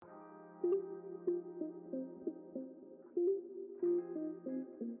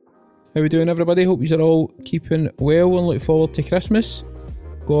How we doing, everybody? Hope you're all keeping well and look forward to Christmas.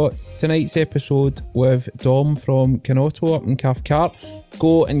 Got tonight's episode with Dom from Canotto up in Cathcart.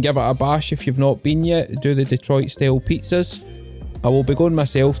 Go and give it a bash if you've not been yet. Do the Detroit style pizzas. I will be going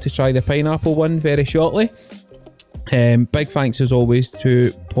myself to try the pineapple one very shortly. Big thanks as always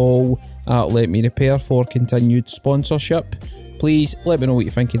to Paul at Let Me Repair for continued sponsorship. Please let me know what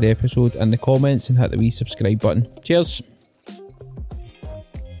you think of the episode in the comments and hit the wee subscribe button. Cheers.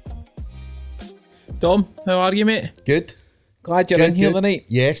 Dom, how are you, mate? Good. Glad you're in here tonight.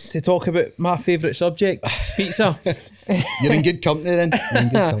 Yes. To talk about my favourite subject, pizza. You're in good company then. You're in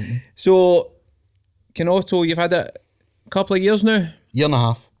good company. So, Canotto, you've had it a couple of years now? Year and a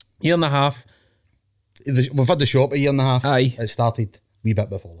half. Year and a half. We've had the shop a year and a half. Aye. It started a wee bit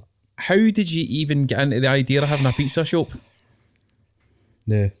before that. How did you even get into the idea of having a pizza shop?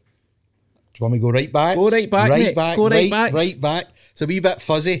 No. Do you want me to go right back? Go right back, mate. Go right back. Right back. It's a wee bit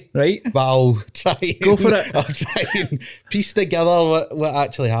fuzzy. Right. But I'll try and, go for it. I'll try and piece together what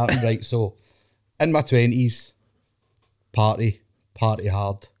actually happened. Right, so in my 20s, party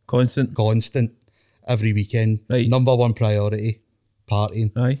hard. Constant. Every weekend. Right. Number one priority,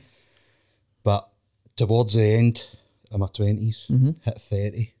 partying. Aye. But towards the end of my 20s, hit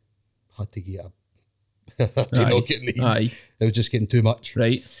 30, had to get not get need. Aye. It was just getting too much.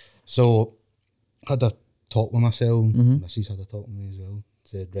 Right. So had a talk with myself. Missus had a talk with me as well.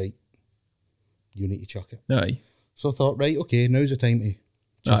 Said, right, you need to chuck it. Aye. So I thought, right, okay, now's the time to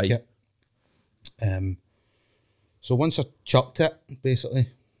chuck it. So once I chucked it, basically,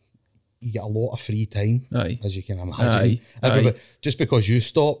 you get a lot of free time, as you can imagine. Aye. Just because you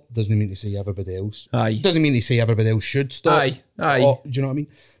stop doesn't mean to say everybody else. Aye. Doesn't mean to say everybody else should stop. Aye. Do you know what I mean?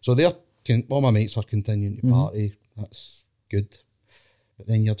 So all my mates are continuing to party. That's good. But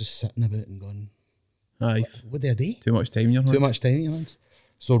then you're just sitting about and going, Aye. What do I do? Too much time in your hands. Too much time in your hands.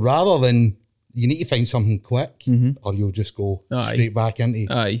 So rather than, you need to find something quick, or you'll just go straight back into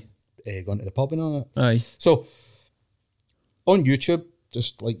going to the pub and all that. Aye. So on YouTube,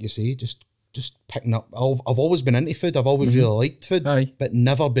 just like you say, just picking up. I've always been into food. I've always really liked food, but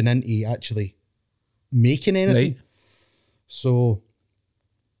never been into actually making anything. Right. So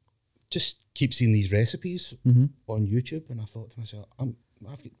just keep seeing these recipes on YouTube, and I thought to myself, I've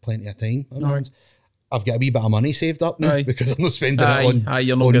got plenty of time on my hands. I've got a wee bit of money saved up now because I'm not spending it on,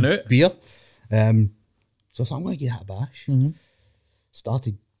 you're not on going out. beer. So I thought, I'm going to give that a bash.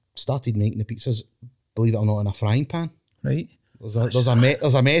 Started making the pizzas, believe it or not, in a frying pan. Right. There's a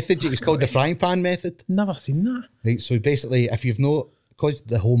method. It's called the frying pan method. Never seen that. Right. So basically, if you've not, because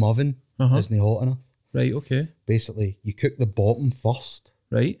the home oven isn't hot enough. Right. Okay. Basically, you cook the bottom first.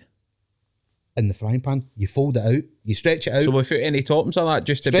 Right. In the frying pan, you fold it out, you stretch it out. So without any toppings on that,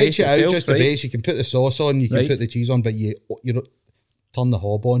 just the base stretch it itself, out, just the base. You can put the sauce on, you can put the cheese on, but you turn the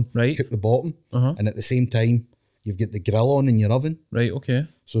hob on, cook the bottom, and at the same time, you've got the grill on in your oven. Right. Okay.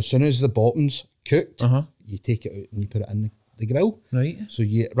 So as soon as the bottom's cooked, you take it out and you put it in the grill. Right. So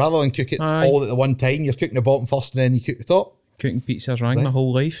you, rather than cook it all at the one time, you're cooking the bottom first and then you cook the top. Cooking pizzas rang my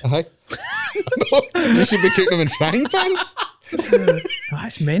whole life. You should be cooking them in frying pans.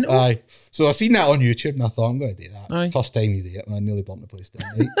 That's mental. Aye. So I seen that on YouTube and I thought, I'm going to do that. Aye. First time you do it, and I nearly burnt the place down,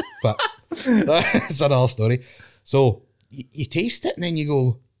 right? But that's another story. So you taste it and then you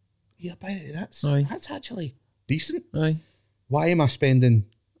go, yeah, by the way, that's actually decent. Aye. Why am I spending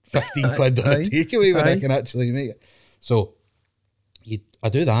 15 quid on a takeaway when I can actually make it? So I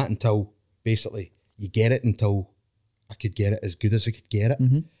do that until basically you get it until I could get it as good as I could get it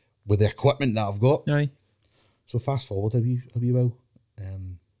with the equipment that I've got. Aye. So fast forward a wee while.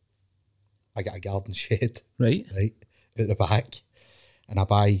 I get a garden shed, right, out the back, and I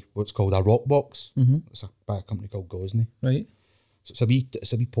buy what's called a rock box. It's by a company called Gosney. Right. So it's a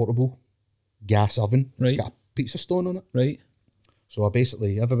wee portable gas oven. It's got a pizza stone on it. Right. So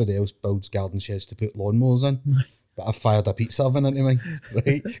everybody else builds garden sheds to put lawnmowers in. But I've fired a pizza oven into mine,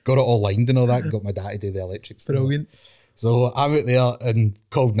 right? Got it all lined and all that, and got my dad to do the electrics. Brilliant. So I'm out there on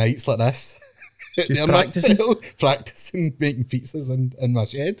cold nights like this. Just practicing making pizzas in my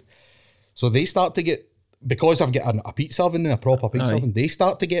shed. So they start to get, because I've got a pizza oven and a proper pizza oven, they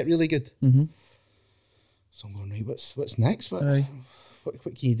start to get really good. So I'm going, right, what's next? What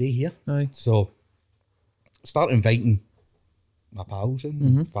can you do here? So start inviting my pals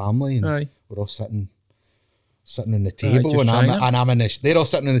and family, and we're all sitting on the table, and I'm in the, they're all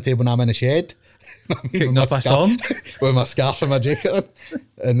sitting on the table and I'm in the shed. Kicking up a song. With my scarf and my jacket on.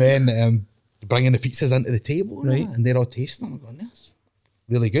 And then bringing the pizzas into the table, and they're all tasting them. I'm going, that's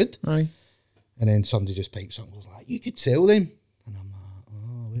really good. Aye. And then somebody just pipes up and goes like, you could sell them. And I'm like,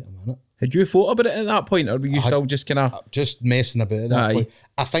 oh, wait a minute. Had you thought about it at that point, or were you still just kind of... Just messing about at that point.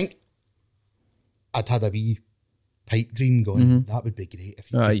 I think I'd had a wee pipe dream going, that would be great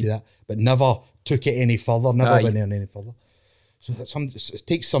if you could do that, but never took it any further, never went any further. So it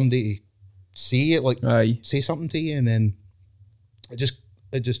takes somebody to say it, like say something to you, and then it just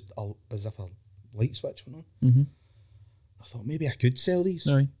as if a light switch went on. I thought maybe I could sell these.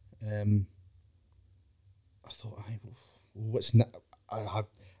 I thought, what's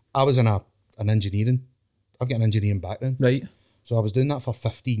I was in an engineering. I've got an engineering background, right? So I was doing that for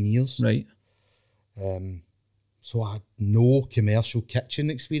 15 years, right? So I had no commercial kitchen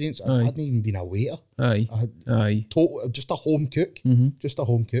experience. I hadn't even been a waiter. I had just a home cook, just a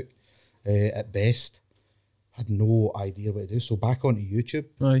home cook at best. Had no idea what to do. So back onto YouTube,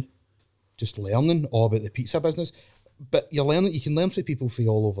 just learning all about the pizza business. But you can learn from people from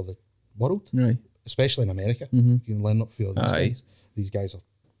all over the world, right? Especially in America. You can learn up from all these guys. These guys are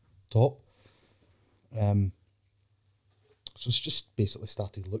top. So it's just basically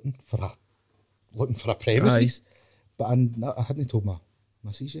started looking for a premises, but I hadn't told my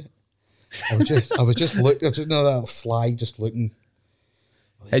missus yet. I was just looking. I just know that sly, just looking.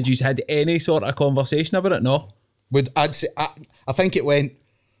 Had you had any sort of conversation about it? No. I'd say I think it went.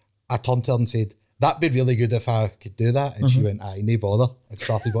 I turned to her and said, "That'd be really good if I could do that," and she went, "Aye, no bother." And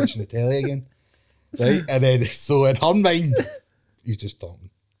started watching the telly again, right? And then so in her mind, he's just talking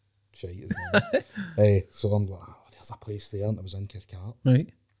shite. So I'm like, oh, there's a place there, and it was in Cathcart.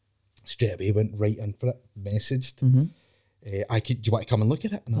 Right. Straight away went right in for it. Messaged. Do you want to come and look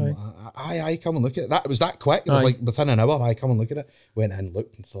at it? And I'm like, aye, come and look at it. It was that quick. It was like within an hour. I come and look at it. Went in,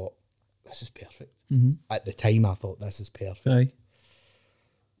 looked, and thought, this is perfect. At the time, I thought this is perfect.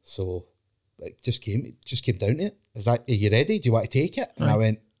 So it just came down to it. Are you ready? Do you want to take it? And I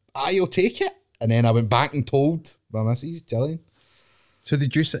went, aye, you'll take it. And then I went back and told my missus, Gillian. So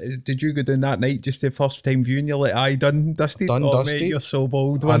did you go down that night just the first time viewing? You're like, aye, done, dusted. Dusted. Mate, you're so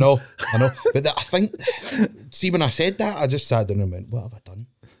bold. I know. But I think, see, when I said that, I just sat down and went, what have I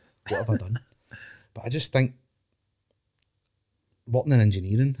done? But I just think, working in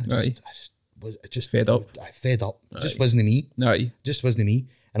engineering, I just fed up. I fed up. It just wasn't me. Just wasn't me.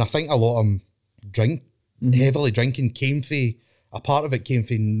 And I think a lot of them heavily drinking a part of it came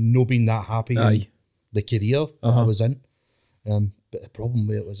from not being that happy in the career that I was in. But the problem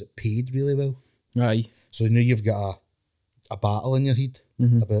with it was it paid really well. So now you've got a battle in your head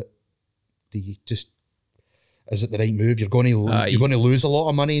about is it the right move? You're going to lose a lot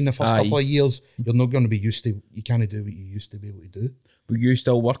of money in the first couple of years. You're not going to be used to. You can't do what you used to be able to do. Were you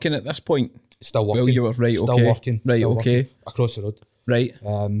still working at this point? Still working. Well, you were Still working. Right. Still okay. Working across the road. Right.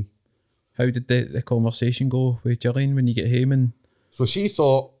 How did the conversation go with Gillian when you get home? And so she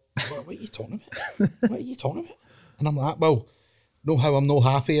thought, what are you talking about? And I'm like, well, know how I'm not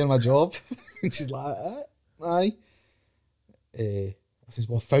happy in my job? And she's like, aye. I says,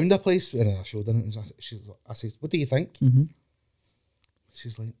 well, I found a place, and I showed her it. I says, what do you think?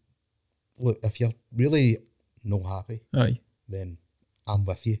 She's like, look, if you're really not happy, then I'm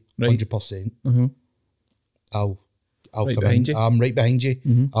with you, 100%. I'll come in. I'm right behind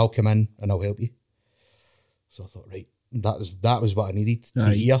you. I'll come in and I'll help you. So I thought, right, that was what I needed to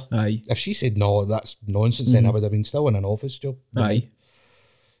hear. If she said no, that's nonsense, then I would have been still in an office job.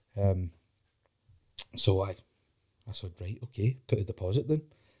 So I said, right, okay, put a deposit down.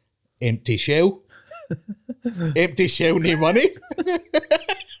 Empty shell. No money.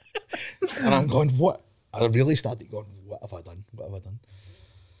 And I'm going, what? I really started going, what have I done?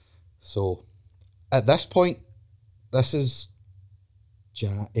 So at this point, this is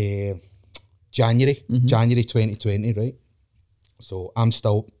January 2020, right? So I'm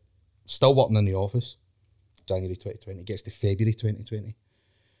still working in the office. January 2020, it gets to February 2020.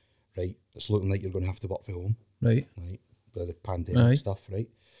 Right, it's looking like you're going to have to work from home. Right, with the pandemic stuff, right?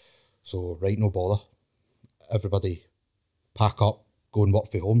 So, right, no bother. Everybody pack up, go and work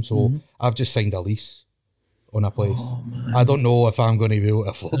from home. So, I've just signed a lease on a place. I don't know if I'm going to be able to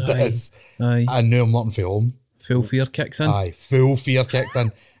afford this. And now I'm working from home. Full fear kicks in. Full fear kicked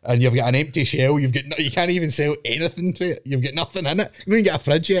in. And you've got an empty shell. You can't even sell anything to it. You've got nothing in it. You don't even get a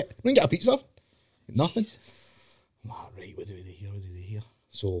fridge yet. You don't get a pizza oven. Nothing. Right, what do we do here?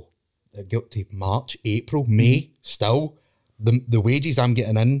 So it got to March, April, May. Still, the wages I'm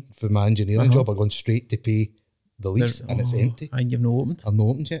getting in for my engineering job are going straight to pay the lease, and it's empty. And you've not opened? I've not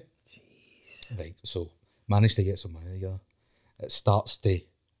opened yet. Jeez. Right, so managed to get some money together. It starts to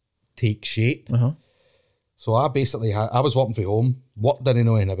take shape. So I basically I was working from home. Work didn't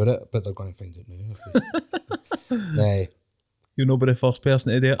know anything about it, but they're going to find out now. You're not the first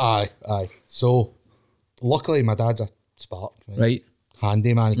person to do it. Aye. So luckily my dad's a spark. Right.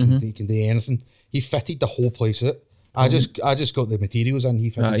 Handy man, he can do anything. He fitted the whole place out. I just got the materials in. He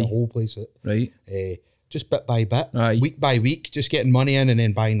fitted the whole place out. Right. Just bit by bit, Aye. week by week, just getting money in and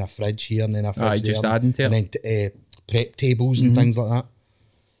then buying a fridge here and then a fridge there. Just adding to it. And then prep tables and things like that.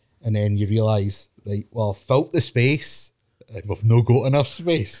 And then you realise, right, well, I've filled the space and we've no got enough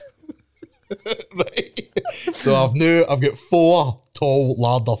space. Right. So I've got 4 tall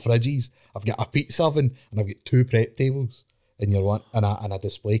larder fridges. I've got a pizza oven and I've got 2 prep tables and a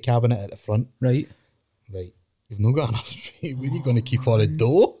display cabinet at the front. Right. Right. You've not got enough space. Where are you going to keep all the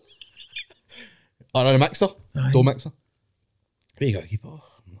dough? Or a mixer. Dough mixer. Where you got to keep it? Oh,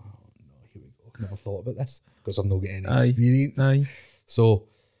 no, here we go. Never thought about this because I've not got any experience. Aye. So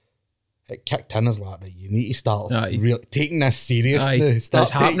it kicked in as like, right, you need to start Aye. really taking this serious now. It's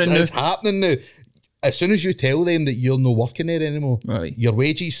Happening now. As soon as you tell them that you're not working there anymore, your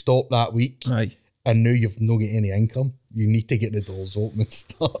wages stop that week, and now you've not got any income. You need to get the doors open and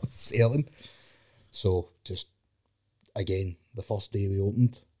start selling. So just again, the first day we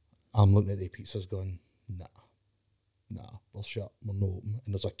opened, I'm looking at the pizzas going, nah, we're shut, we're not open,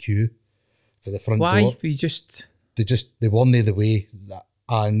 and there's a queue for the front door. Why? They weren't the way that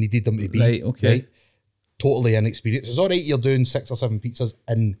I needed them to be. Right, okay. Right? Totally inexperienced. It's all right, you're doing 6 or 7 pizzas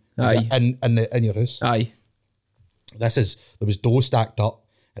in your house. Aye. There was dough stacked up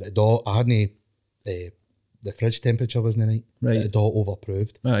at the door. I hadn't the fridge temperature wasn't right. Right. The door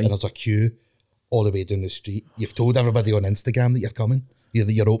overproved. And there's a queue all the way down the street. You've told everybody on Instagram that you're coming,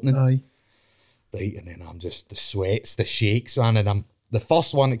 that you're opening. Aye. Right, and then I'm just the sweats, the shakes, man, and I'm the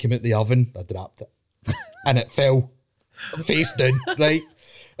first one that came out the oven, I dropped it. And it fell face down, right?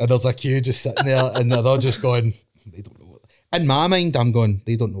 And there's a queue just sitting there, and they're all just going, they don't know what. In my mind, I'm going,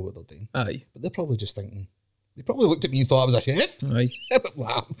 they don't know what they're doing. Aye. But they're probably just thinking, they probably looked at me and thought I was a chef. Aye.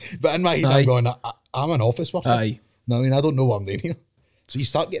 But in my head, I'm going, I'm an office worker. Aye. No, I mean, I don't know what I'm doing here. So you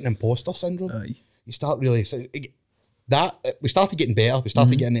start getting imposter syndrome. Aye. You start really, we started getting better. We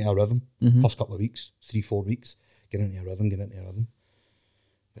started getting into a rhythm. First couple of weeks, 3-4 weeks, getting into a rhythm.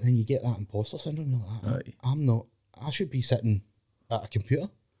 But then you get that imposter syndrome. You're like, I'm not, I should be sitting at a computer.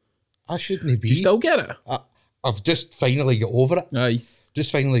 I shouldn't be. Do you still get it? I've just finally got over it. Aye.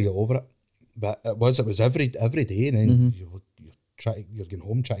 Just finally got over it. But it was every day, and then you're going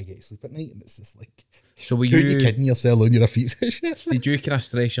home trying to get to sleep at night, and it's just like, so were you kidding yourself on your feet? Did you kind of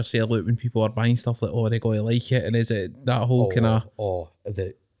stress yourself out when people are buying stuff like, they're going to like it, and is it that whole kind of?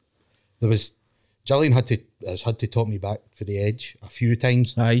 There was, Gillian had to talk me back for the edge a few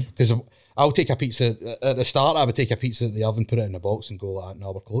times. Aye. Because I'll take a pizza at the start. I would take a pizza at the oven, put it in a box, and go like,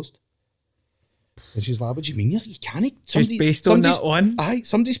 "No, we're closed." And she's like, "What do you mean? You can't." Just based on that one. Aye,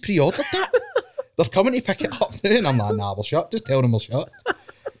 somebody's pre-ordered that. They're coming to pick it up now, and I'm like, "Nah, we're shut. Just tell them we're shut."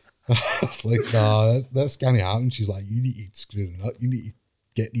 It's like, nah, that's can't happen. She's like, "You need to screw it up. You need to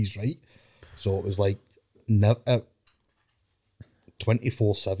get these right." So it was like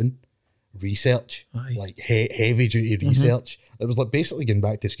 24/7 research, like heavy duty research. It was like basically getting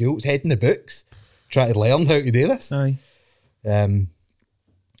back to school. It was heading the books, trying to learn how to do this. Aye. And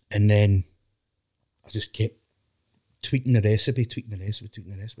then I just kept tweaking the recipe,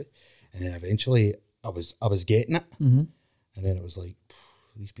 and then eventually I was getting it. And then it was like,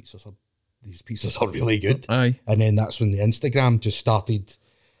 these pizzas are really good. Aye. And then that's when the Instagram just started,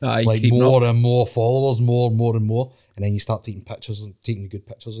 like more and more followers, more and more. And then you start taking pictures and taking the good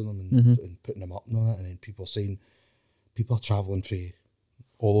pictures of them and putting them up and all that. And then people are travelling through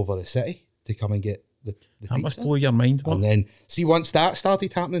all over the city to come and get the pizza. That must blow your mind. And then, see, once that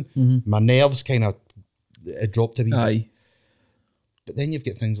started happening, my nerves kind of dropped a wee bit. But then you've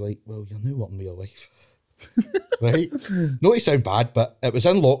got things like, well, you're now working with your wife. Right? Not to sound bad, but it was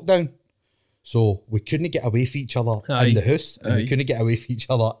in lockdown. So we couldn't get away from each other in the house, and we couldn't get away from each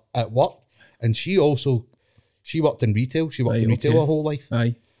other at work. And she worked in retail. She worked in retail her whole life.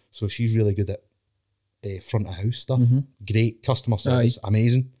 Aye. So she's really good at front of house stuff. Great customer service,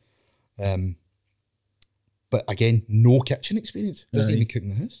 amazing. But again, no kitchen experience. Doesn't even cook in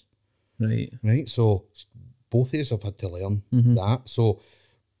the house. Right. So both of us have had to learn that. So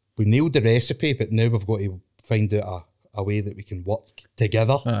we nailed the recipe, but now we've got to find out a way that we can work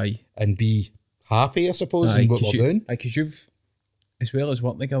together and be happy, I suppose, in what we're doing. Because you've, as well as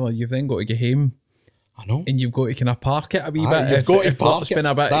working together, you've then got to get home. I know. And you've got to kind of park it a wee bit. You've got to park it. Been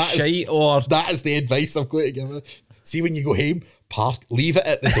a bit shite or... That is the advice I've got to give her. See, when you go home, leave it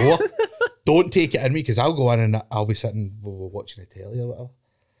at the door. Don't take it in me, because I'll go in and I'll be sitting, we're watching a telly or whatever.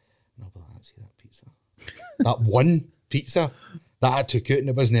 And I'll be like, see that pizza? That one pizza that I took out and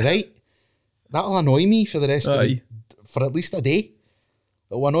it wasn't right. That'll annoy me for the rest of for at least a day.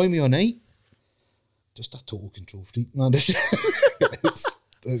 It'll annoy me all night. Just a total control freak, man.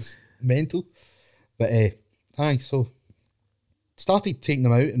 It's mental. But Aye, so started taking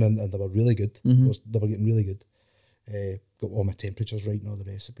them out and they were really good. They were getting really good. Got all my temperatures right and all the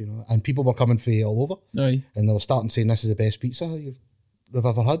recipe and all that. And people were coming from all over. Aye. And they were starting saying this is the best pizza they've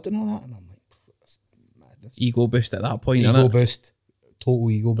ever had and all that. And I'm like, that's madness. Ego boost at that point, Ego innit? boost.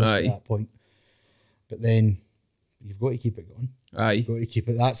 Total ego boost Aye. at that point. But then you've got to keep it going. Aye. You've got to keep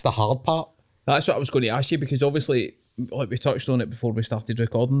it. That's the hard part. That's what I was going to ask you, because obviously, like we touched on it before we started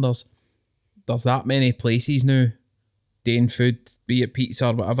recording, there's that many places now doing food, be it pizza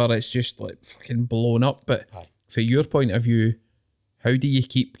or whatever, it's just like fucking blown up. But Aye. from your point of view, how do you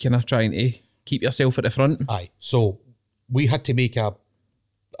keep kind of trying to keep yourself at the front? Aye. So we had to make a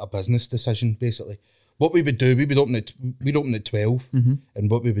business decision basically. What we would do, we'd open at 12, and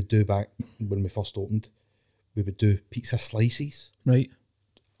what we would do back when we first opened, we would do pizza slices Right.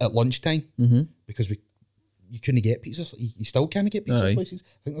 at lunchtime because you couldn't get pizza. You still can't get pizza Aye. slices.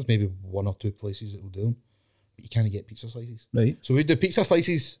 I think there's maybe one or two places that will do them, but you can't get pizza slices. Right. So we'd do pizza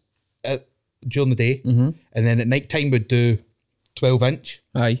slices during the day, and then at night time we'd do 12-inch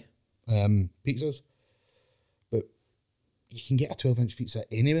Aye. pizzas. But you can get a 12-inch pizza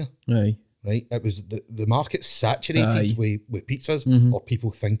anywhere. Aye. Right, it was the market's saturated Aye. with pizzas or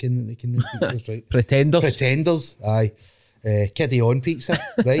people thinking that they can make pizzas, right? Pretenders. Aye, kiddie on pizza,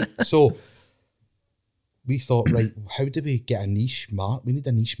 right? So we thought, right, how do we get a niche market? We need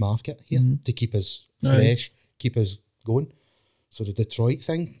a niche market here to keep us fresh, keep us going. So the Detroit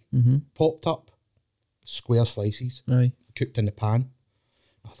thing popped up, square slices, Aye. cooked in the pan.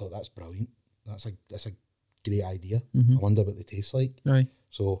 I thought that's brilliant. That's a great idea. I wonder what they taste like. Aye.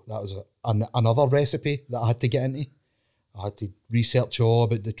 So that was another recipe that I had to get into. I had to research all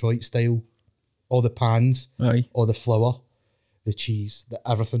about Detroit style, all the pans, Aye. all the flour, the cheese,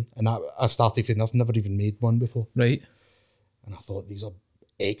 everything. And I started from nothing, never even made one before. Right. And I thought, these are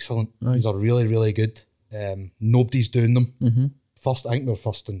excellent. Aye. These are really, really good. Nobody's doing them. First, I think we're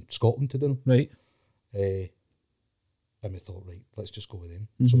first in Scotland to do them. Right. And we thought, right, let's just go with them.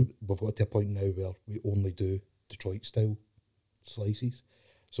 So we've got to a point now where we only do Detroit style slices.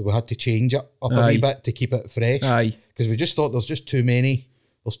 So we had to change it up a wee bit to keep it fresh. Aye. Because we just thought there's just too many.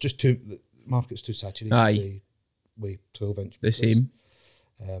 The market's too saturated. Aye. With 12-inch. The same.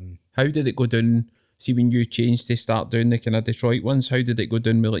 How did it go down? See, when you changed to start doing the kind of Detroit ones, how did it go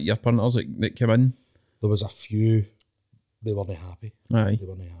down with like your punters that came in? There was a few, they weren't happy. Aye. They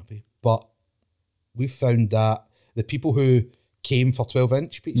weren't happy. But we found that the people who came for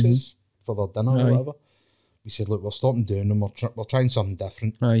 12-inch pizzas for their dinner or whatever, we said, look, we're stopping doing them. We're trying something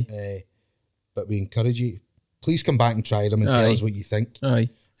different. Aye. But we encourage you, please come back and try them and tell us what you think. Aye.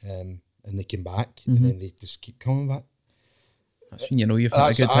 And they came back, and then they just keep coming back. That's when you know you've had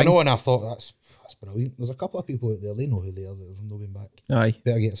a good time. I know, and I thought that's brilliant. There's a couple of people out there, they know who they are, that have not been back. Aye.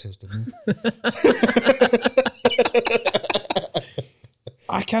 Better get yourselves down there.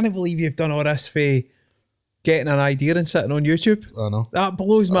 I can't believe you've done all this for getting an idea and sitting on YouTube. I know. That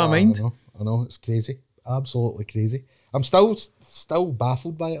blows my mind. I know, it's crazy. Absolutely crazy. I'm still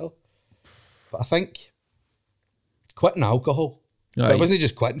baffled by it all. But I think quitting alcohol, but it wasn't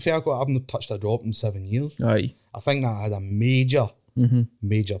just quitting for alcohol. I've not touched a drop in 7 years. Aye. I think that had a major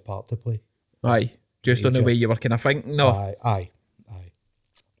part to play. Aye. Just on the way you were kind of thinking, no. Aye.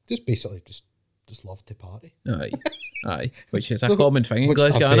 Just basically just love to party. Aye. Aye. Which is a common thing in Which is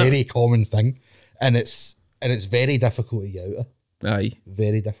Glasgow, a isn't it? very common thing. And it's very difficult to get out of. Aye.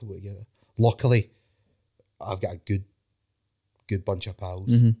 Very difficult to get out of. Luckily, I've got a good bunch of pals,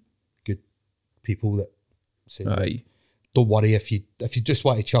 good people that say, Aye. don't worry, if you just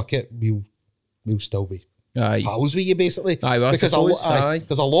want to chuck it, we'll still be Aye. pals with you, basically. Aye, well, I suppose, aye.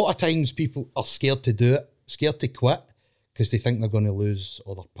 Because a lot of times people are scared to do it, scared to quit, because they think they're going to lose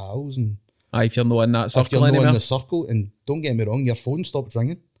other pals. And Aye, if you're not in that if circle you're not anymore. in the circle, and don't get me wrong, your phone stops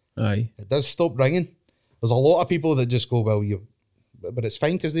ringing. Aye. It does stop ringing. There's a lot of people that just go, well, but it's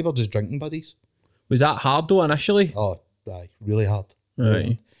fine because they were just drinking buddies. Was that hard though initially? Oh, aye, really hard. Aye. Really hard.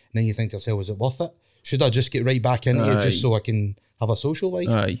 And then you think to yourself, is it worth it? Should I just get right back into it just so I can have a social life?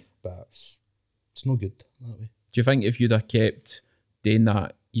 Aye. But it's no good that way. Do you think if you'd have kept doing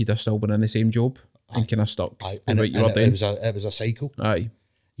that, you'd have still been in the same job and kind of stuck Aye. with And, what you were it doing? was a cycle. Aye.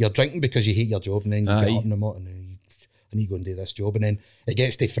 You're drinking because you hate your job, and then you get up in the morning and I need to go and do this job, and then it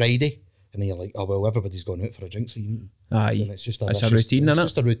gets to Friday, and then you're like, oh well, everybody's gone out for a drink, so you need. Aye. And it's just It's a routine, it's innit?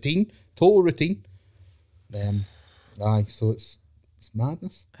 just a routine, total routine. Aye, so it's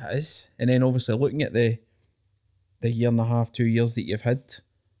madness. It is. And then obviously looking at the year and a half, 2 years that you've had.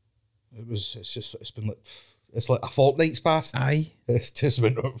 It's been like a fortnight's passed. Aye. It's just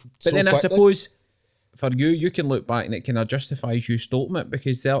been But then I suppose for you can look back and it kind of justifies you starting it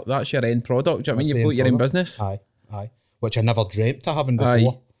because that's your end product. Do you know what I mean? That's You've the got end your own product. business. Aye. Which I never dreamt of having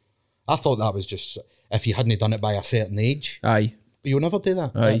before. Aye. I thought that was just, if you hadn't done it by a certain age, Aye. you'll never do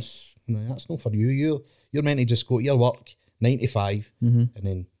that. Aye. That's not for you. You're meant to just go to your work, 9 to 5, and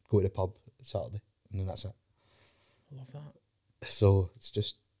then go to the pub Saturday, and then that's it. I love that. So it's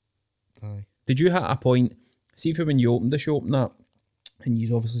just, aye. Did you hit a point, see for when you opened the shop and that, and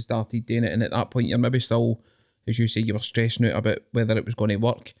you obviously started doing it, and at that point you're maybe still, as you say, you were stressing out about whether it was going to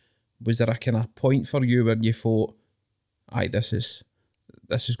work. Was there a kind of point for you where you thought, aye, this is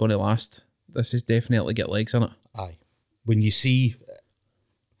going to last. This is definitely get legs in it. Aye. When you see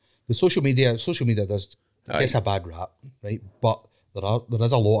the social media does gets a bad rap, right? But there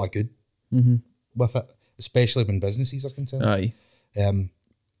is a lot of good with it, especially when businesses are concerned. Aye.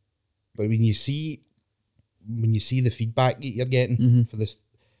 But when you see the feedback that you're getting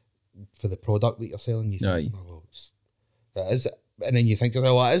for the product that you're selling, you think, oh, well, that is it. And then you think,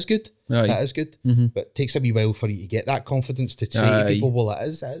 oh, it is good. Aye. That is good. But it takes a wee while for you to get that confidence to say to people, well, that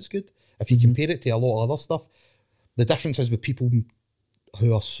is good. If you compare it to a lot of other stuff, the difference is with people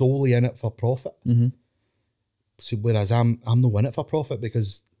who are solely in it for profit. So whereas I'm not in it for profit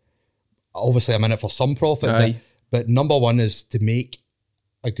because obviously I'm in it for some profit, but number one is to make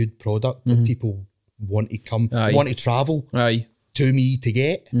a good product that people want to come, want to travel to me to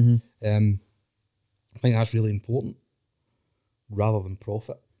get. I think that's really important rather than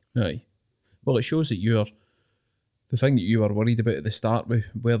profit. Aye. Well, it shows that the thing that you were worried about at the start with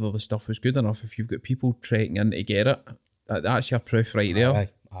whether the stuff was good enough, if you've got people trekking in to get it, that's your proof right there.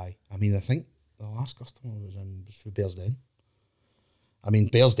 Aye. I mean, I think the last customer was for Bearsden. I mean,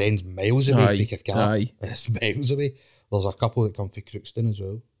 Bearsden's miles away from Cathcart. It's miles away. There's a couple that come from Crookston as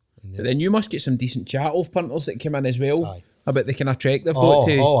well. But then you must get some decent chat off punters that come in as well. Aye. About the kind of trek they've got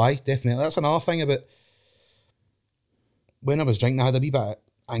to. Oh, aye, definitely. That's another thing about when I was drinking, I had a wee bit of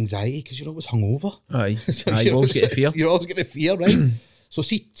anxiety because you're always hungover. Aye. So you always get a fear. You're always getting a fear, right? So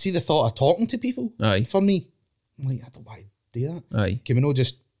see the thought of talking to people. Aye. For me, I'm like, I don't want to do that. Aye. Can we not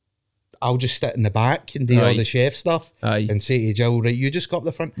I'll just sit in the back and do all the chef stuff and say to Jill, right, you just go up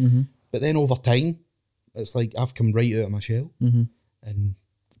the front. But then over time, it's like I've come right out of my shell. And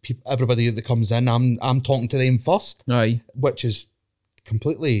everybody that comes in, I'm talking to them first. Aye. Which is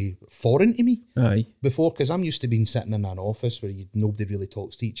completely foreign to me. Aye. Before, because I'm used to being sitting in an office where nobody really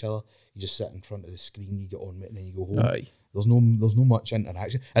talks to each other. You just sit in front of the screen, you get on with it, and then you go home. Aye. There's no much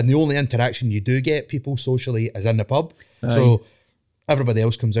interaction, and the only interaction you do get people socially is in the pub. Aye. So everybody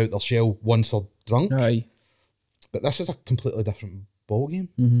else comes out their shell once they're drunk. Aye. But this is a completely different ballgame.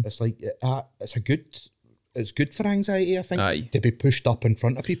 It's like it's good for anxiety, I think, to be pushed up in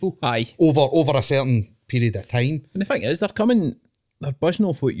front of people. Aye. Over a certain period of time. And the thing is, they're buzzing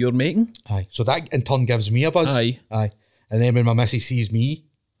off what you're making. Aye. So that in turn gives me a buzz. Aye. And then when my missus sees me,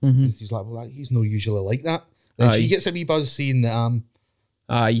 he's like, well, he's not usually like that. Then she gets a wee buzz seeing that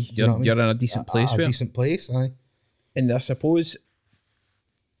you're in a decent place. A decent place, aye. And I suppose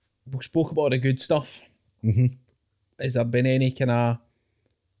we spoke about the good stuff. Has there been any kind of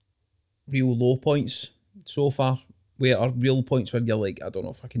real low points so far? Where are real points where you're like, I don't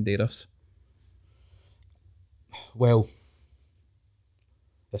know if I can do this? Well,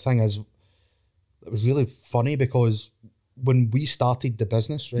 the thing is, it was really funny because when we started the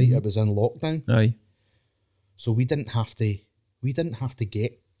business, right, it was in lockdown. Aye. So we didn't have to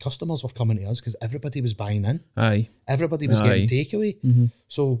get customers were coming to us because everybody was buying in. Aye. Everybody was getting takeaway.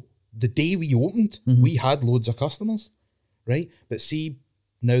 So the day we opened, we had loads of customers, right? But see,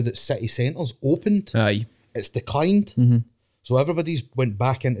 now that city centres opened, it's declined. So everybody's went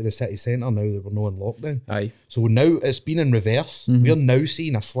back into the city centre now that we're not in lockdown. Aye. So now it's been in reverse. We're now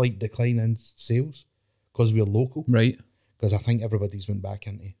seeing a slight decline in sales because we're local. Right. Because I think everybody's went back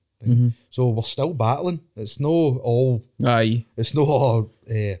into so we're still battling. It's no all it's no all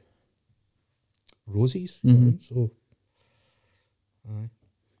roses. So aye.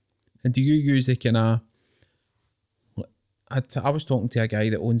 And do you use the kind of I was talking to a guy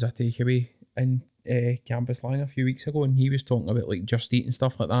that owns a takeaway in Campus Lang a few weeks ago, and he was talking about like Just Eat and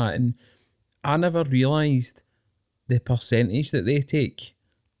stuff like that, and I never realised the percentage that they take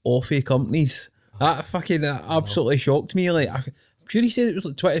off of companies. That absolutely shocked me. Like, I'm sure he said it was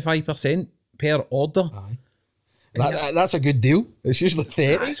like 25% per order. Aye. That's a good deal. It's usually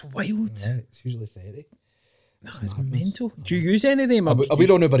 30. That's wild. Yeah, it's usually 30. That's mental. Do you use any of them? We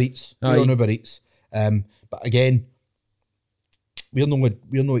don't Uber Eats. We don't Uber Eats. But again, we're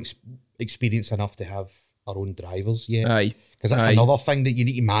no experienced enough to have our own drivers yet. Aye. Because that's another thing that you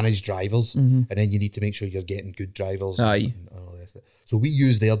need to manage drivers, and then you need to make sure you're getting good drivers. Aye. And all this. invest it. So we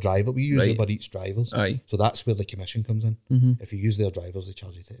use their driver. We use Uber Eats drivers. Aye. So that's where the commission comes in. If you use their drivers, they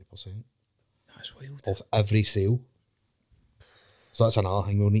charge you 30% That's wild. of every sale. So that's another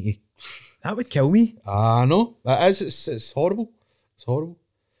thing we'll need to... That would kill me. I know. That is. It's horrible. It's horrible.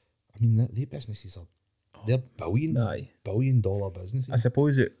 I mean, their businesses are... They're billion dollar businesses. I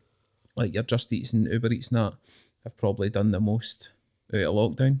suppose it, like your Just Eats and Uber Eats and that, have probably done the most out of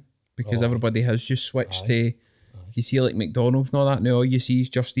lockdown because everybody has just switched to... You see like McDonald's and all that, now all you see is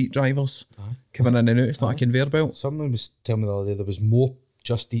Just Eat drivers coming in and out. It's like a conveyor belt. Someone was telling me the other day there was more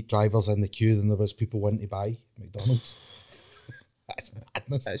Just Eat drivers in the queue than there was people wanting to buy McDonald's. That's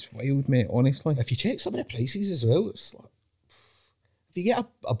madness. It's wild, mate, honestly. If you check some of the prices as well, it's like... If you get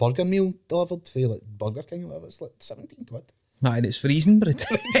a burger meal delivered for like Burger King or whatever, it's like 17 quid. Nah, and it's freezing by the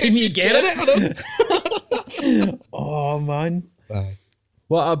time you get it. Oh, man. Aye.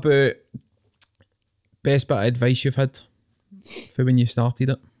 What about best bit of advice you've had for when you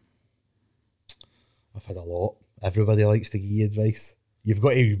started it? I've had a lot. Everybody likes to give you advice. You've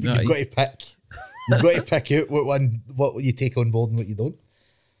got to pick. You've got to pick out what you take on board and what you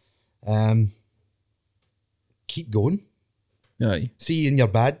don't. Keep going. Aye. See, in your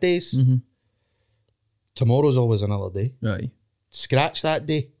bad days, tomorrow's always another day. Aye. Scratch that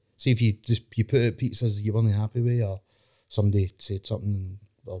day. See if you put out pizzas you weren't happy with, or somebody said something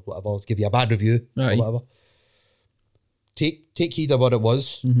or whatever, give you a bad review or whatever. Take heed of what it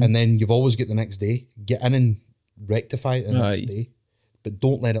was, and then you've always got the next day. Get in and rectify it the next day, but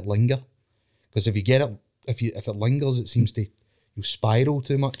don't let it linger. Because if you get it, if it lingers, it seems to you spiral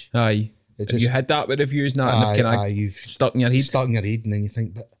too much. Aye. Have you had that with reviews now? You've stuck in your head. Stuck in your head, and then you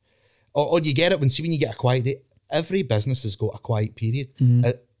think, but or you get it when you get a quiet day. Every business has got a quiet period.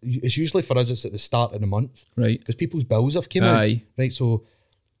 It's usually for us. It's at the start of the month, right? Because people's bills have come out, right? So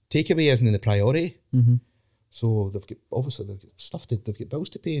takeaway isn't the priority. So they've got stuff they've got bills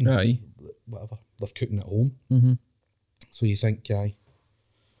to pay and whatever. They're cooking at home. So you think,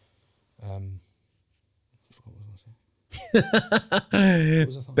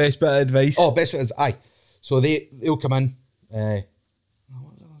 best bit of advice. Oh, best bit of advice. So they'll come in. What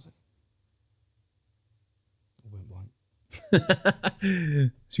was I going to say? Went blank.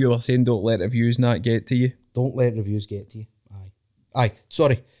 So you were saying don't let reviews not get to you. Don't let reviews get to you. Aye.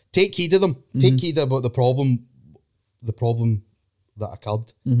 Sorry. Take heed of them. Take heed about the problem that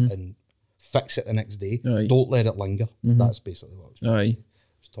occurred, and fix it the next day. Don't let it linger. That's basically what I was trying to say.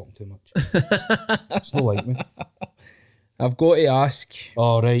 I was talking too much. It's not like me. I've got to ask.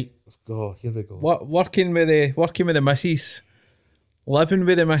 All right. Oh, here we go. What working with the missus, living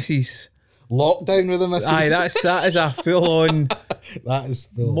with the missus, lockdown with the missus. Aye, that is a full on. That is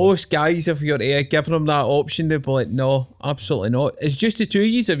full. Most guys, if you're giving them that option, they'll be like, no, absolutely not. It's just the two of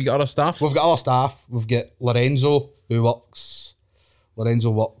you. Have you got other staff? We've got other staff. We've got Lorenzo who works. Lorenzo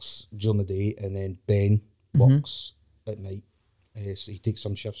works during the day, and then Ben works at night. So he takes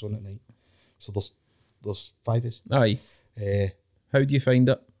some shifts on at night. So there's 5 of us. Aye. How do you find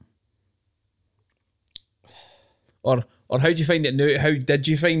it? Or how do you find it now? How did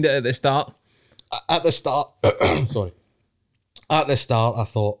you find it at the start? At the start, sorry. At the start, I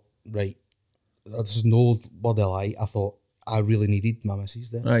thought, right, there's no word of lie. I thought I really needed my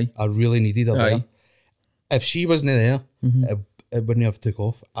missus there. Aye. I really needed her there. If she wasn't there, it wouldn't have took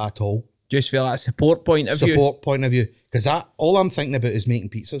off at all. Just feel that support point of view. Support point of view. Because all I'm thinking about is making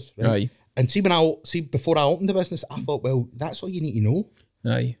pizzas. Right? Aye. And before I opened the business, I thought, well, that's all you need to know.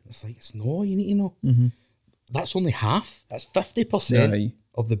 Aye. It's like, it's not all you need to know. That's only half. That's 50%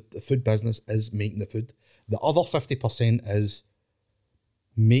 of the food business is making the food. The other 50% is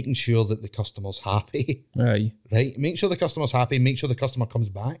making sure that the customer's happy. Aye. Right? Make sure the customer's happy. Make sure the customer comes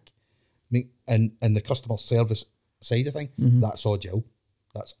back. And the customer service side of thing, that's all Jill.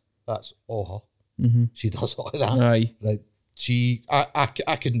 That's all her. She does all of that. Aye. Right?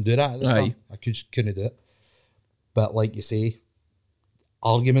 I couldn't do that at the start. I couldn't do it. But like you say,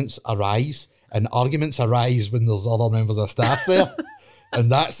 arguments arise. And arguments arise when there's other members of staff there.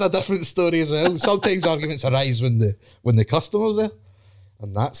 And that's a different story as well. Sometimes arguments arise when the customer's there.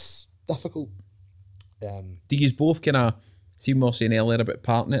 And that's difficult. Do you both kind of, see we were saying earlier about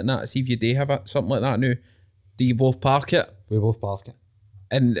parking it and that, see if you do have something like that now, do you both park it? We both park it.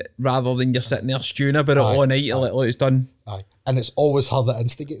 And rather than you're sitting there stewing about it all night, like it's done. Aye. And it's always her that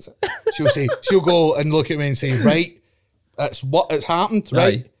instigates it. She'll go and look at me and say, right, it's happened,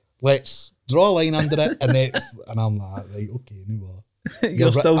 right? Let's draw a line under it, and I'm like, right, okay, no more.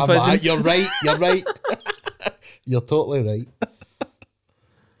 You're still fizzing. Like, you're right. You're totally right.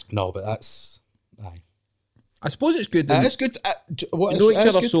 No, but that's, aye. I suppose it's good. It's good. You know each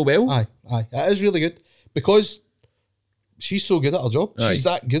other so well. Aye. It is really good because she's so good at her job. Aye. She's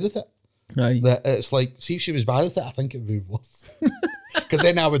that good at it. Aye. That it's like, see if she was bad at it, I think it would be worse. Because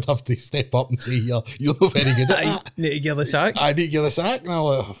then I would have to step up and say, you're not very good at that. Need to give the sack. I need to give the sack. And I'm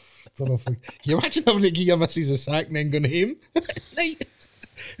like, oh, don't know if can you imagine having to give your missus a sack and then going home? Right.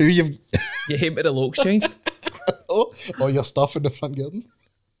 You've You him to the low exchange. all your stuff in the front garden.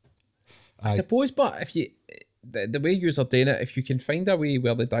 I suppose, but if you the way you're doing it, if you can find a way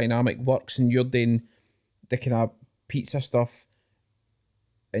where the dynamic works and you're doing the kind of pizza stuff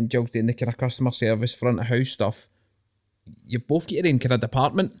and Jill's doing the kind of customer service front of house stuff, you both get your own kind of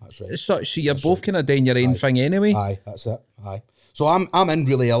department. That's right. As such, so you're both kind of doing your own thing anyway. Aye, that's it. Aye. So I'm in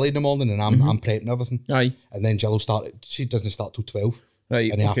really early in the morning and I'm prepping everything. Aye. And then Jill will start. She doesn't start till 12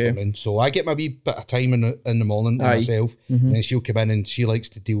 Right. in the afternoon. So I get my wee bit of time in the morning to myself. And then she'll come in and she likes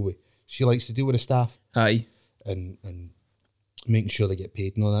to deal with the staff. Aye. And making sure they get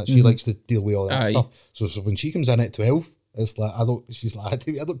paid and all that. She likes to deal with all that stuff. So when she comes in at 12, it's like she's like, I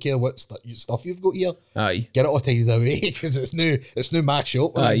don't care what stuff you've got here. Aye. Get it all tidied away because it's new mash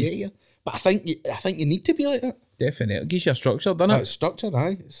up when I get here. But I think you need to be like that. Definitely. It gives you a structure, doesn't it? It's structured,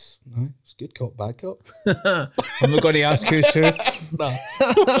 aye. It's good cop, bad cop. I'm not going to ask who's who.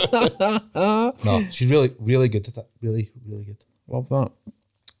 No, she's really, really good at that. Really, really good. Love that.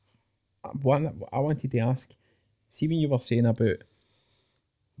 One I wanted to ask, see when you were saying about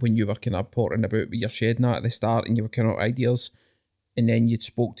when you were kind of porting about with your shedding that at the start and you were kind of ideas and then you'd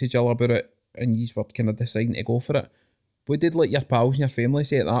spoke to Jill about it and you were kind of deciding to go for it. What did like your pals and your family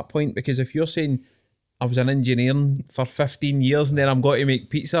say at that point? Because if you're saying I was an engineering for 15 years and then I'm going to make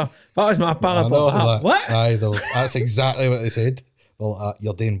pizza, that was my pal. What? Aye, though, that's exactly what they said. Well,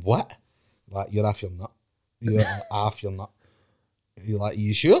 you're doing what? Like, you're off your nut. You're off your nut. You're like,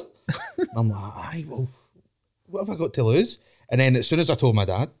 you sure? I'm like, aye, well, what have I got to lose? And then as soon as I told my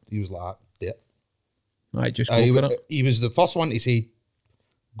dad, he was like, yeah. Right, just go for it. He was the first one to say,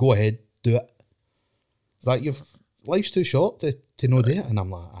 go ahead, do it. It's like, life's too short to not do it. And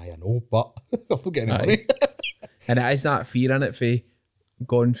I'm like, aye, I know, but I've not got any money. And it is that fear in it for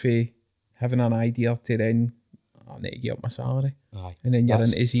going for having an idea to then, I need to get up my salary. Aye. And then you're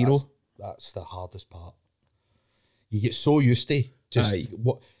into zero. That's the hardest part. You get so used to just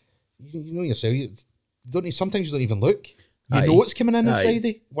what you know yourself. You don't need, sometimes you don't even look. You know what's coming in on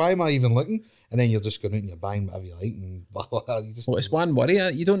Friday. Why am I even looking? And then you're just going out and you're buying whatever you like. And well, it's one worry.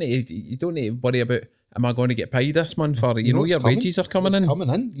 You don't need to worry about, am I going to get paid this month? Or you know your coming. Wages are coming in. Coming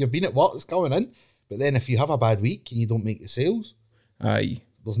in. You've been at work. It's coming in. But then if you have a bad week and you don't make the sales,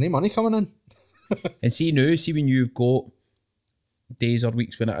 there's no money coming in. And see when you've got days or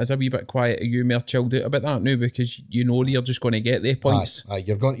weeks when it is a wee bit quiet, are you more chilled out about that now because you know you're just going to get the points?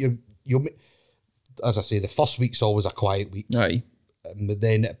 You'll as I say, the first week's always a quiet week. Aye. But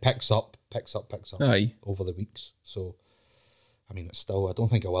then it picks up Aye. over the weeks. So, I mean, it's still, I don't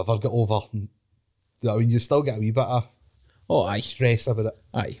think I'll ever get over. I mean, you still get a wee bit of stress about it.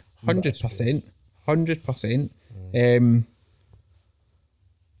 Aye, 100%. 100%.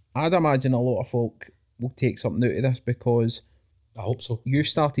 I'd imagine a lot of folk will take something out of this because I hope so. You've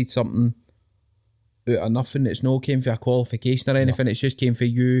started something out of nothing. It's no came for a qualification or anything. It's just came for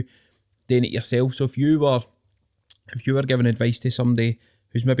you doing it yourself. So if you were giving advice to somebody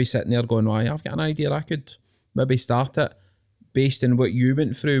who's maybe sitting there going, "Why, I've got an idea, I could maybe start it," based on what you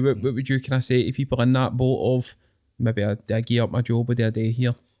went through, what would you kind of say to people in that boat of maybe I give up my job with a day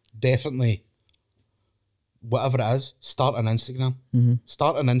here? Definitely. Whatever it is, start an Instagram.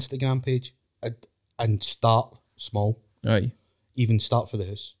 Start an Instagram page and start small. Aye. Even start for the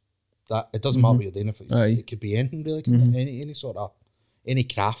house. That it doesn't matter what you're doing. If it could be anything really, any sort of any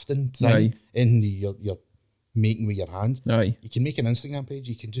crafting thing, anything you're making with your hand. Aye. You can make an Instagram page.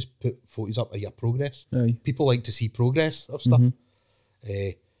 You can just put photos up of your progress. Aye. People like to see progress of stuff.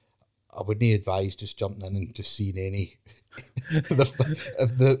 I wouldn't advise just jumping in and just seeing any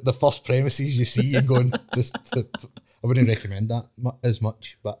the first premises you see and going I wouldn't recommend that as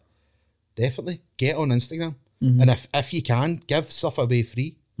much, but definitely get on Instagram. And if you can, give stuff away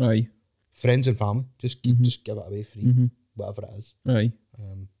free. Aye. Friends and family, just give it away free, whatever it is. Aye.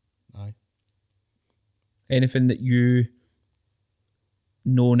 Aye. Anything that you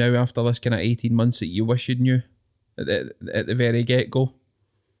know now after this kind of 18 months that you wish you knew at the very get-go?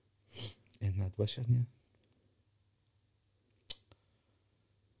 And I'd wish I knew.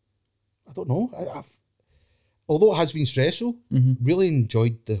 I don't know. I've although it has been stressful, really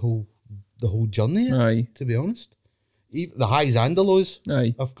enjoyed the whole journey. Aye. To be honest, even the highs and the lows.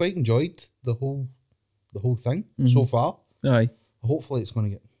 Aye. I've quite enjoyed the whole thing so far. Aye. Hopefully, it's going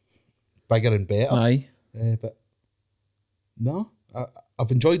to get bigger and better. Aye. But no,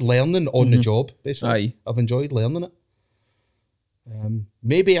 I've enjoyed learning on the job. Basically, Aye. I've enjoyed learning it.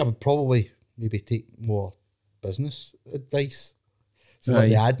 Maybe I would probably take more business advice. So like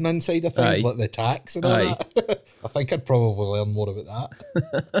the admin side of things, like the tax and all that. I think I'd probably learn more about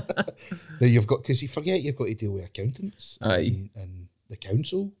that. Now you've got, because you forget you've got to deal with accountants and the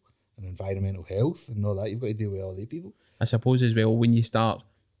council and environmental health and all that. You've got to deal with all these people. I suppose as well, when you start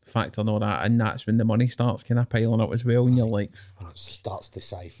factoring all that in, that's when the money starts kind of piling up as well, and you're like... And it starts to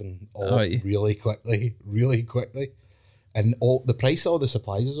siphon off really quickly. And all the price of all the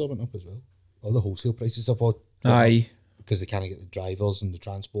supplies has all went up as well. All the wholesale prices have all Aye. Because they can't get the drivers and the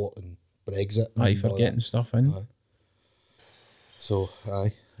transport and Brexit. And Aye, for getting stuff in. Aye. So,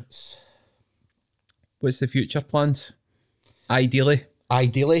 aye. What's the future plans? Ideally,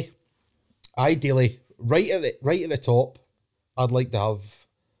 right at the top, I'd like to have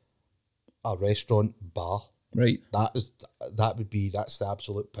a restaurant bar. Right. That's the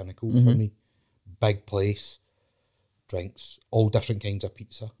absolute pinnacle for me. Big place, drinks, all different kinds of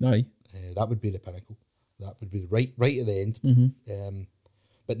pizza. Aye. That would be the pinnacle. That would be right at the end.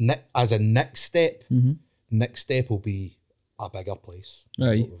 But as a next step, will be a bigger place.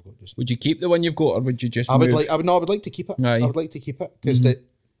 Aye. Would you keep the one you've got, or would you just? I would like to keep it. Aye. I would like to keep it because the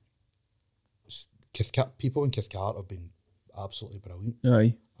people in Cathcart have been absolutely brilliant.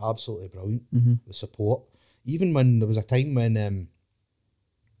 Aye. Absolutely brilliant. The support. Even when there was a time when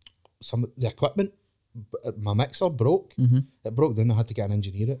some of the equipment, my mixer broke. It broke down. I had to get an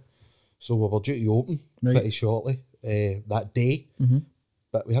engineer it. So we were due to open pretty shortly that day.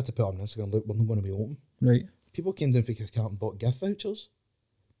 But we had to put on Instagram, look, we're not going to be open. Right. People came down for Cathcart and bought gift vouchers.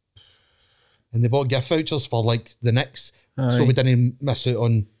 And they bought gift vouchers for like the next, so we didn't miss out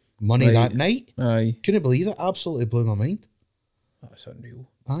on money that night. Aye. Couldn't believe it. Absolutely blew my mind. That's unreal.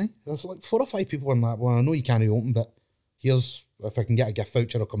 Aye. There's like 4 or 5 people in that one. I know you can't open, but here's, if I can get a gift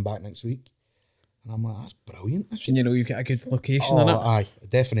voucher, I'll come back next week. And I'm like, that's brilliant. And you know you've got a good location in it. Aye,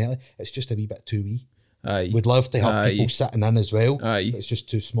 definitely. It's just a wee bit too wee. Aye. We'd love to have people sitting in as well. Aye. But it's just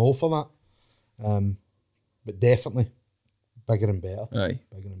too small for that. But definitely bigger and better. Aye.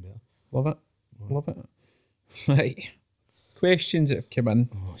 Bigger and better. Love it. Love it. Right. Questions that have come in.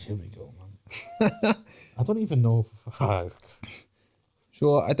 Oh, here we go, man. I don't even know.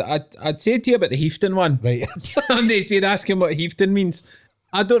 So I'd say to you about the Heafton one. Right. Somebody said asking what Heafton means.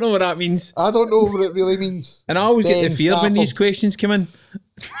 I don't know what that means. I don't know what it really means. And I always get the fear when these questions come in.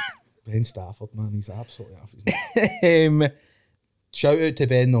 Ben Stafford, man, he's absolutely off his name. Shout out to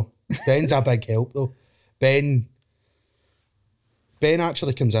Ben though. Ben's a big help though. Ben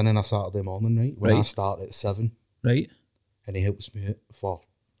actually comes in on a Saturday morning, right? When I start at 7. Right. And he helps me out for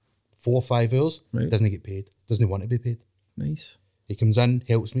 4 or 5 hours. Right. Doesn't get paid. Doesn't want to be paid. Nice. He comes in,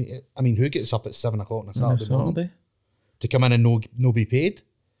 helps me. I mean, who gets up at 7 o'clock on a Saturday morning? To come in and no be paid?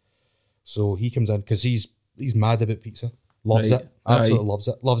 So he comes in because he's mad about pizza. Loves it. Absolutely loves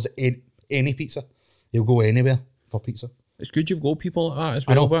it. Loves any pizza. He'll go anywhere for pizza. It's good you've got people like that as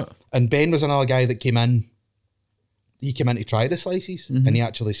well. But... And Ben was another guy that came in. He came in to try the slices and he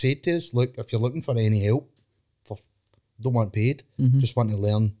actually said to us, look, if you're looking for any help, don't want paid, just want to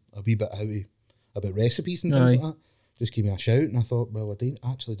learn a wee bit about recipes and things like that, just give me a shout. And I thought, well, I do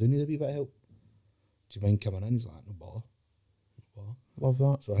need a wee bit of help. Do you mind coming in? He's like, no bother. Love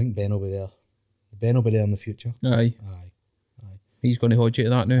that. So I think Ben will be there. Ben will be there in the future. Aye. He's going to hold you to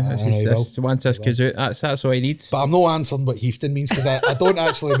that now. Once this goes out, that's all he needs. But I'm not answering what Heafton means because I don't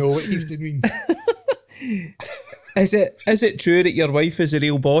actually know what Heafton means. Is it true that your wife is the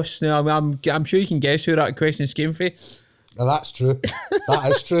real boss? Now, I'm sure you can guess who that question's came for. Now, that's true.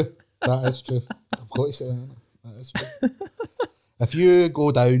 That is true. That is true. I've got to say that. That is true. If you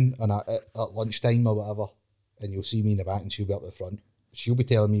go down at lunchtime or whatever, and you'll see me in the back and she'll be up the front, she'll be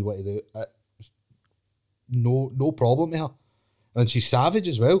telling me what to do. No problem with her. And she's savage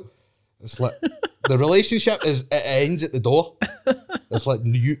as well. It's like the relationship it ends at the door. It's like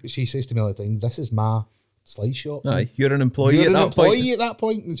she says to me all the time, this is my slice shop. Aye, you're an employee at that point. At that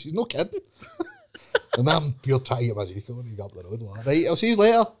point, and she's no kidding. And I'm pure tired of my vehicle and go up the road. Like, right, I'll see you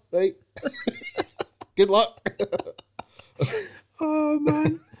later. Right. Good luck. Oh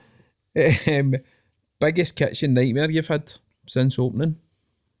man. Biggest kitchen nightmare you've had since opening?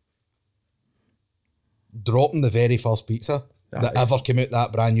 Dropping the very first pizza that ever came out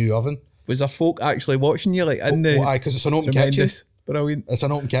that brand new oven. Was there folk actually watching you in the... Aye, because it's an open kitchen. Brilliant. It's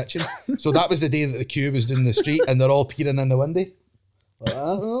an open kitchen. So that was the day that the queue was down the street and they're all peering in the window. Like,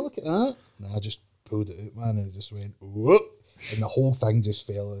 oh, look at that. And I just pulled it out, man, and it just went, whoop, and the whole thing just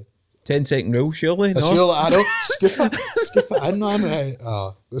fell out. 10-second rule, surely? No? Surely, I know. Scoop it in, man.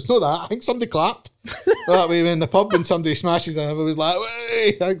 It's not that. I think somebody clapped. That way, in the pub, when somebody smashes it, it was like, hey,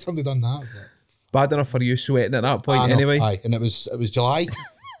 I think somebody done that. I was like, Bad enough for you sweating at that point I know, anyway. Aye, and it was July. You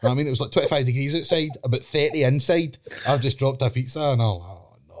know what I mean, it was like 25 degrees outside, about 30 inside. I've just dropped a pizza and I'm like,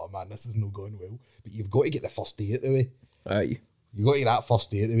 oh no, man, this is not going well. But you've got to get the first day out the way. Aye. You got to get that first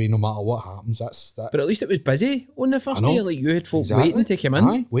day out the way, no matter what happens. That's that. But at least it was busy on the first I know. day. Like you had folk Exactly. waiting to come in.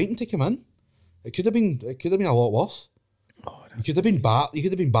 Aye, waiting to come in. It could have been a lot worse. Oh, You could have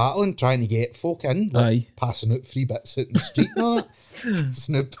been battling trying to get folk in, like Aye. passing out free bits out in the street and all that.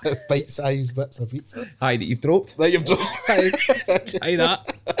 Snoop bite-sized bits of pizza. aye, that you've dropped. That you've dropped. Aye,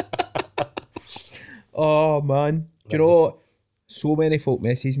 that. Oh man, do you know what? So many folk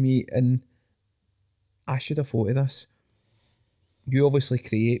message me, and I should have thought of this. You obviously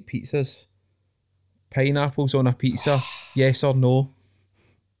create pizzas. Pineapples on a pizza, yes or no?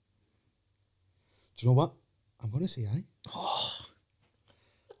 Do you know what? I'm going to say aye.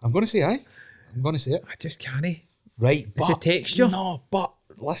 I'm going to say aye. I'm going to say it. I just can't. Right, It's but the texture. No, but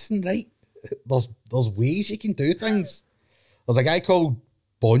listen, right. There's ways you can do things. There's a guy called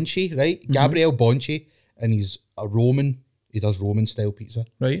Bonci, right? Mm-hmm. Gabriel Bonci, and he's a Roman. He does Roman style pizza,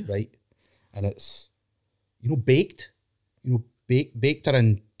 Right. right? And it's baked. Baked are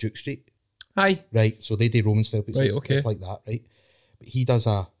in Duke Street, Aye. right? So they do Roman style pizza. Right, okay. It's like that, right? But he does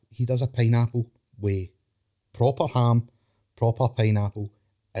a pineapple with proper ham, proper pineapple,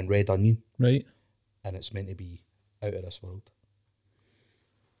 and red onion, Right. and it's meant to be out of this world.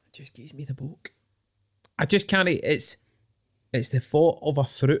 It just gives me the book. I just can't. It's the thought of a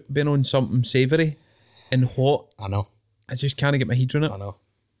fruit being on something savoury and hot. I know. I just can't get my head around it. I know.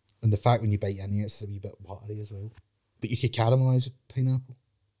 And the fact when you bite into it, it's a wee bit watery as well. But you could caramelise a pineapple.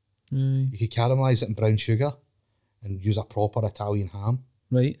 Aye. You could caramelise it in brown sugar and use a proper Italian ham.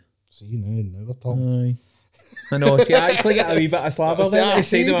 Right. So now we're talking. Aye. I know. See, I actually get a wee bit of slaver there at the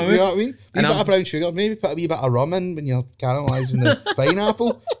side of my You know mouth. what I mean? A wee And bit I'm- of brown sugar. Maybe put a wee bit of rum in when you're caramelising the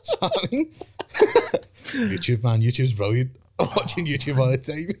pineapple. You know what I mean? YouTube, man. YouTube's brilliant. I'm watching YouTube all the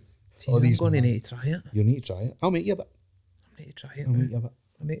time. See, I'm going to need to try it. You need to try it. I'll make you a bit. I need to try it. I'll man. make you a bit.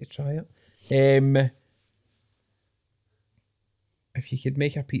 I need to try it. If you could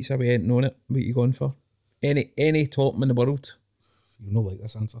make a pizza we ain't known it, what you going for? Any topping in the world? You know, like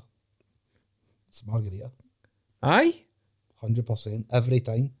this answer. It's margarita. Aye? 100%. Every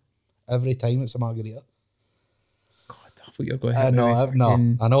time. Every time it's a margarita. God, I thought you were going to I hit me know, with no,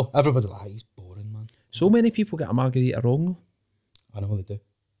 fucking- I know. Everybody like, he's boring, man. So many people get a margarita wrong though. I know they do.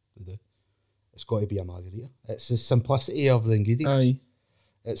 They do. It's got to be a margarita. It's the simplicity of the ingredients. Aye.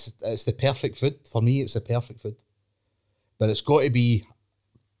 It's the perfect food. For me, it's the perfect food. But it's got to be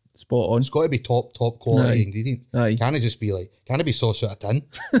Spot on. top quality Aye. ingredient. Aye. Can't it just be like, can't it be sauce out of tin?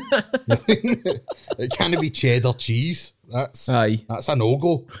 It can't be cheddar cheese. That's Aye. a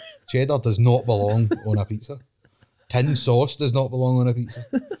no-go. Cheddar does not belong on a pizza. Tin sauce does not belong on a pizza.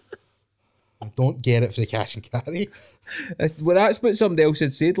 I don't get it for the cash and carry. Well, that's what somebody else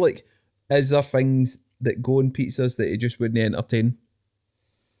had said. Like, is there things that go on pizzas that you just wouldn't entertain?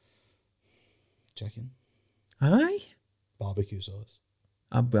 Chicken, Aye. barbecue sauce.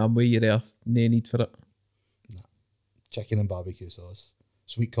 I'm with you there. No need for it. Chicken and barbecue sauce.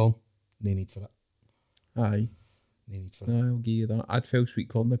 Sweet corn, no need for it. Aye. No need for it. I'll give you that. I'd fill sweet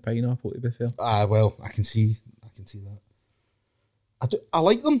corn with pineapple, to be fair. Well, I can see that. I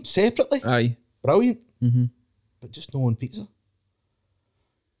like them separately. Aye. Brilliant. Mm-hmm. But just no on pizza.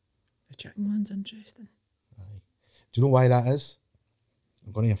 The chicken one's interesting. Aye. Do you know why that is?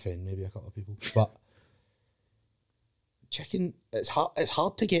 I'm going to offend maybe a couple of people, but chicken, it's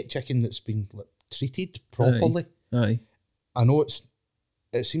hard to get chicken that's been like, treated properly. Aye. I know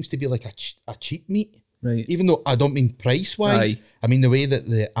it seems to be like a cheap meat, Right. even though I don't mean price wise. Aye. I mean the way that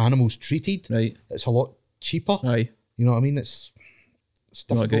the animal's treated. Right. It's a lot cheaper. Aye. You know what I mean? It's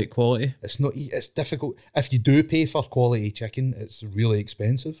Not difficult. great quality. It's difficult. If you do pay for quality chicken, it's really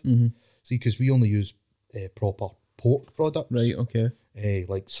expensive. Mm-hmm. See, because we only use proper pork products. Right, okay.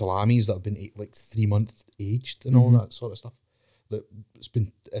 Like salamis that have been like 3 months aged and all that sort of stuff.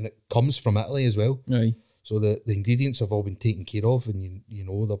 And it comes from Italy as well. Aye. So the ingredients have all been taken care of, and you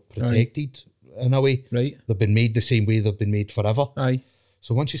know they're protected in a way. Right. They've been made the same way they've been made forever. Aye.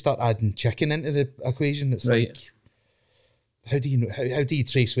 So once you start adding chicken into the equation, it's Right. like, how do you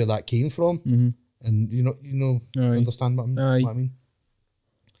trace where that came from? Mm-hmm. And Aye. understand what Aye. I mean?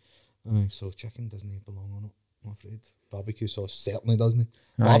 Aye, so chicken doesn't belong on it, I'm afraid. Barbecue sauce certainly doesn't.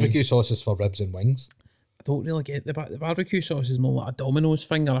 Aye. Barbecue sauce is for ribs and wings. I don't really get the barbecue sauce is more like a Domino's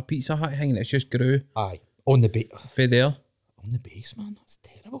thing or a Pizza Hut thing, and it's just grew Aye, on the base. for there. On the base, man, that's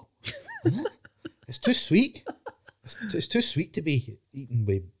terrible. Isn't it? It's too sweet. It's too sweet to be eaten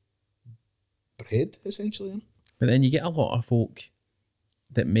with bread, essentially. Isn't it? But then you get a lot of folk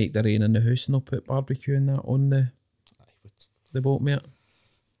that make the rain in the house and they'll put barbecue and that on the boat, mate.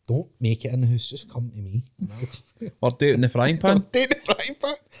 Don't make it in the house, just come to me. Or do it in the frying pan. Do it in the frying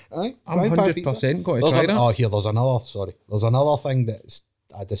pan. Aye, I'm frying pan 100% pizza. got to There's try that. Oh, here, there's another thing that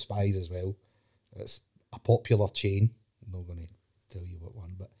I despise as well. It's a popular chain. I'm not going to tell you what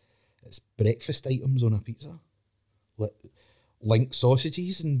one, but it's breakfast items on a pizza. Like link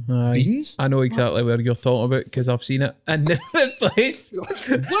sausages and Aye. beans. I know exactly where you're talking about because I've seen it in the place.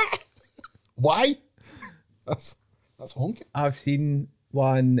 What? Why? That's honking. I've seen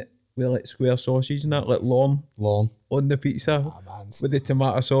one with like square sausage and that, like long on the pizza Man, with the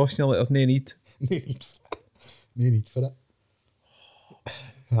tomato sauce. You know, like there's no need. No need for it.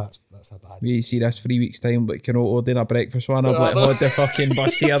 That's a bad. We see this 3 weeks time, but can order a breakfast one. I've like had the fucking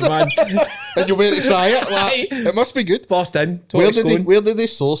bus here, man. And you went to try it? Like, it must be good. Burst in. Where did they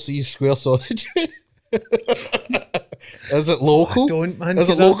source these square sausage? Is it local? I don't, man. Is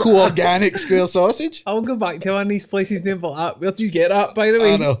it local organic square sausage? I'll go back to one of these places named like that. Where do you get that, by the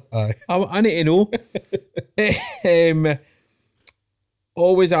way? I know. Aye. I need to know.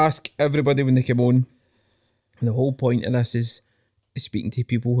 Always ask everybody when they come on. And the whole point of this is speaking to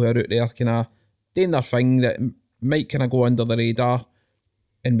people who are out there kind of doing their thing that might kind of go under the radar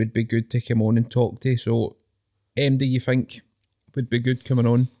and would be good to come on and talk to. So, do you think would be good coming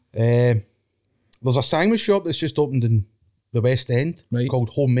on? There's a sandwich shop that's just opened in the West End called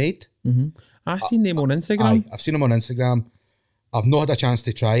Homemade. Mm-hmm. I've seen them on Instagram. Aye, I've seen them on Instagram. I've not had a chance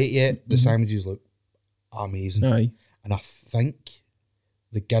to try it yet. The sandwiches look amazing. Aye. And I think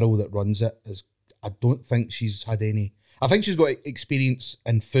the girl that runs it I don't think she's had any. I think she's got experience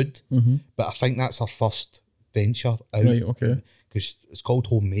in food, but I think that's her first venture out. Right, okay. Because it's called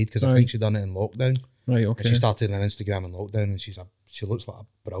Homemade, because I think she done it in lockdown. Right, okay. And she started on Instagram in lockdown, and she looks like a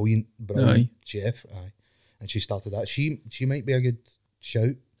brilliant chef. Aye. And she started that. She might be a good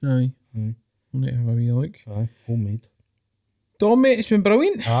shout. Aye. I'll need to have a wee look. Aye, Homemade. Dom, mate, it's been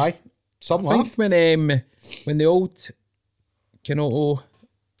brilliant. Aye. Some I laugh. think when the old Kenoto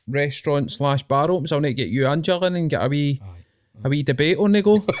restaurant / bar opens, I'll need to get you and Jill in and get a wee debate on the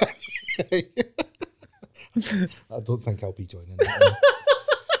go. I don't think I'll be joining that.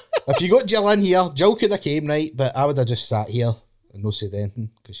 If you got Jill in here, Jill could have came, right, but I would have just sat here and not said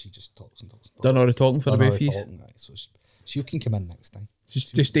anything because she just talks and talks. Done all the talking for the both of you. So she can come in next time.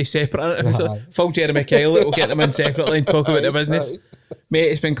 Just stay separate. Full Jeremy Kyle, we'll get them in separately and talk about the business.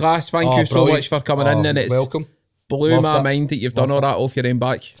 Mate, it's been class. Thank you so much for coming in, and it's welcome. Blew my mind that you've done all that off your own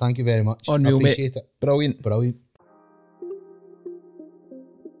back. Thank you very much. Unreal, I appreciate mate. it. Brilliant. Brilliant.